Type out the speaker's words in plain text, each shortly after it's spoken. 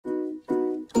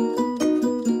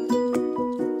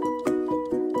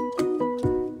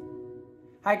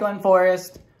Hi, Glen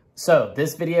Forest. So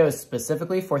this video is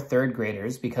specifically for third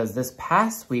graders because this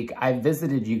past week I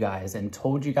visited you guys and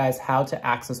told you guys how to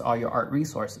access all your art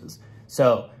resources.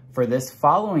 So for this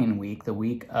following week, the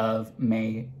week of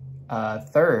May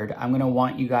 3rd, I'm gonna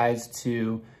want you guys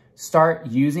to start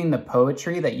using the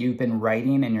poetry that you've been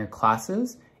writing in your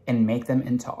classes and make them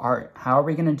into art. How are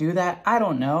we gonna do that? I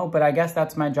don't know, but I guess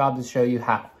that's my job to show you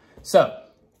how. So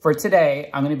for today,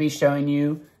 I'm gonna be showing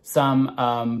you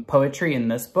some poetry in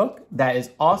this book that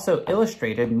is also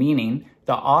illustrated, meaning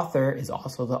the author is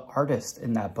also the artist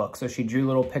in that book. So she drew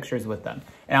little pictures with them.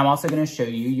 And I'm also gonna show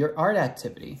you your art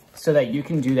activity so that you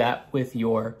can do that with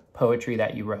your poetry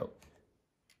that you wrote.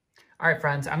 All right,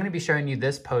 friends, I'm gonna be showing you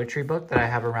this poetry book that I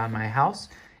have around my house.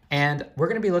 And we're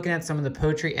gonna be looking at some of the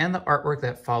poetry and the artwork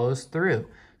that follows through.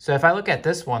 So if I look at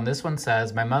this one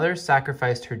says, "My mother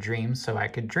sacrificed her dreams so I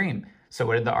could dream." So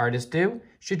what did the artist do?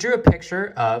 She drew a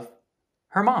picture of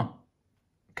her mom,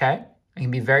 okay? It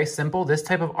can be very simple. This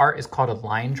type of art is called a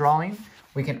line drawing.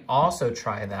 We can also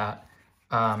try that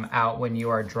out when you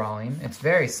are drawing. It's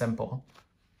very simple.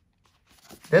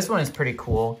 This one is pretty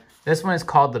cool. This one is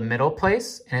called The Middle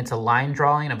Place, and it's a line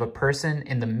drawing of a person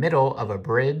in the middle of a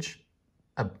bridge.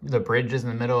 The bridge is in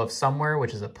the middle of somewhere,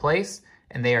 which is a place,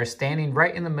 and they are standing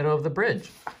right in the middle of the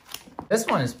bridge. This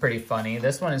one is pretty funny.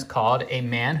 This one is called A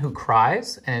Man Who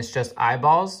Cries, and it's just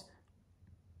eyeballs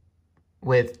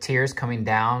with tears coming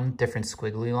down, different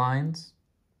squiggly lines.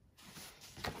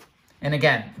 And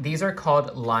again, these are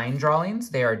called line drawings.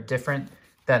 They are different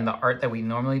than the art that we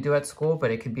normally do at school, but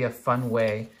it could be a fun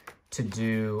way to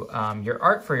do your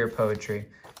art for your poetry.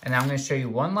 And I'm gonna show you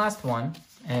one last one,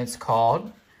 and it's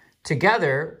called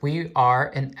Together We Are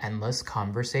an Endless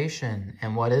Conversation.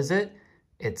 And what is it?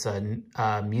 It's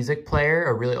a music player,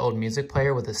 a really old music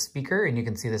player with a speaker, and you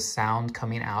can see the sound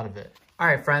coming out of it. All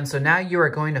right, friends, so now you are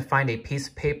going to find a piece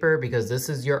of paper because this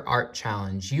is your art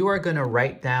challenge. You are gonna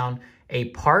write down a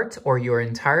part or your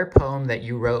entire poem that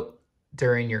you wrote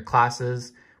during your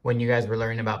classes when you guys were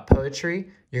learning about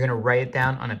poetry. You're gonna write it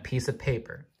down on a piece of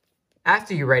paper.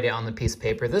 After you write it on the piece of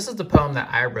paper, this is the poem that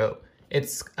I wrote. It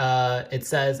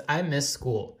says, "I miss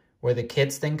school, where the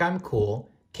kids think I'm cool.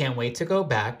 Can't wait to go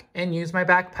back and use my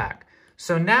backpack."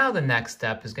 So now the next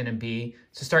step is gonna be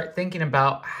to start thinking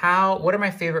about what are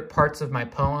my favorite parts of my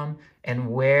poem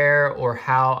and where or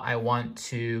how I want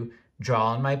to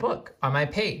draw on my book, on my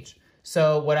page.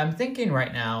 So what I'm thinking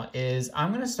right now is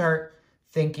I'm gonna start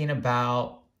thinking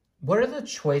about what are the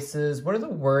choices, what are the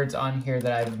words on here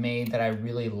that I've made that I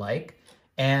really like?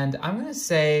 And I'm gonna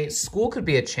say school could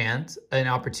be an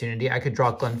opportunity. I could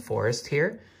draw Glen Forest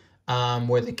here.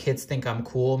 Where the kids think I'm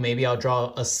cool. Maybe I'll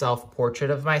draw a self-portrait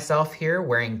of myself here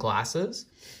wearing glasses.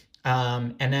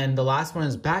 And then the last one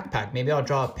is backpack. Maybe I'll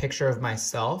draw a picture of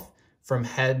myself from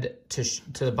head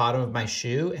to the bottom of my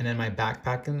shoe and then my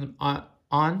backpack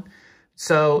on.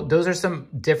 So those are some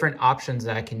different options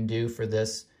that I can do for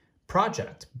this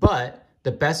project. But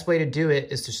the best way to do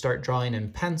it is to start drawing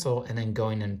in pencil and then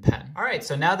going in pen. All right,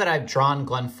 so now that I've drawn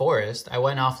Glen Forest, I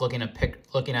went off looking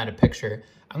at a picture.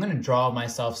 I'm gonna draw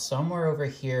myself somewhere over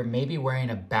here, maybe wearing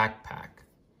a backpack.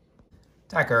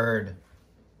 Deckard.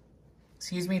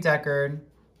 Excuse me, Deckard.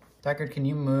 Deckard, can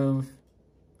you move?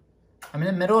 I'm in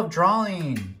the middle of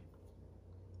drawing.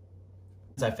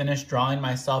 I finished drawing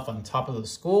myself on top of the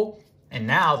school, and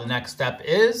now the next step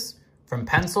is from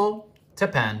pencil to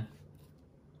pen.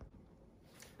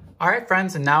 All right,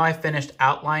 friends, and now I finished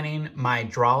outlining my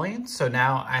drawing. So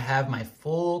now I have my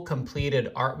full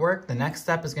completed artwork. The next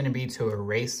step is gonna be to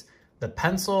erase the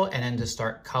pencil and then to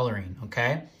start coloring,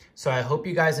 okay? So I hope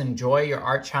you guys enjoy your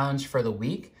art challenge for the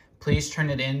week. Please turn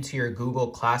it into your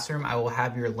Google Classroom. I will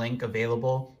have your link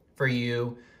available for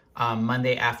you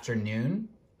Monday afternoon.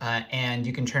 And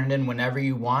you can turn it in whenever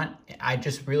you want. I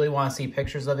just really wanna see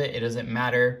pictures of it. It doesn't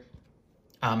matter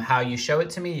how you show it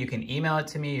to me. You can email it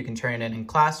to me. You can turn it in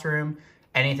Classroom.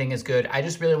 Anything is good. I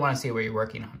just really want to see what you're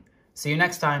working on. See you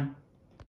next time.